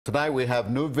Tonight we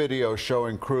have new video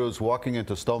showing Cruz walking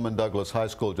into Stoneman Douglas High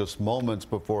School just moments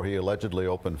before he allegedly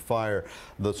opened fire.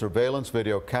 The surveillance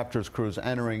video captures Cruz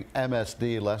entering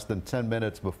MSD less than 10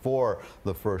 minutes before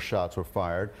the first shots were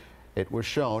fired. It was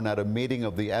shown at a meeting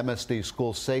of the MSD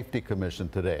School Safety Commission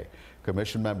today.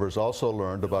 Commission members also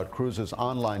learned about Cruz's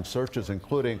online searches,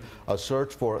 including a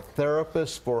search for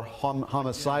therapists for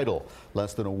homicidal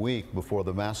less than a week before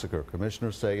the massacre.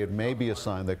 Commissioners say it may be a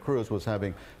sign that Cruz was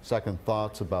having second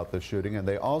thoughts about the shooting, and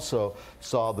they also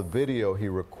saw the video he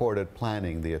recorded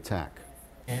planning the attack.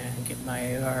 And get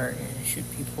my AR and shoot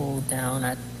people down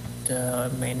at the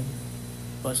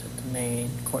main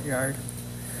courtyard.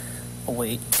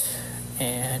 Await,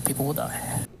 and people will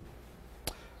die.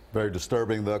 Very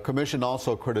disturbing. The commission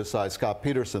also criticized Scot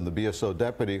Peterson, the BSO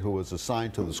deputy who was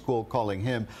assigned to the school, calling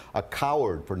him a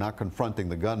coward for not confronting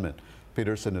the gunman.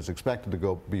 Peterson is expected to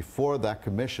go before that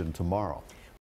commission tomorrow.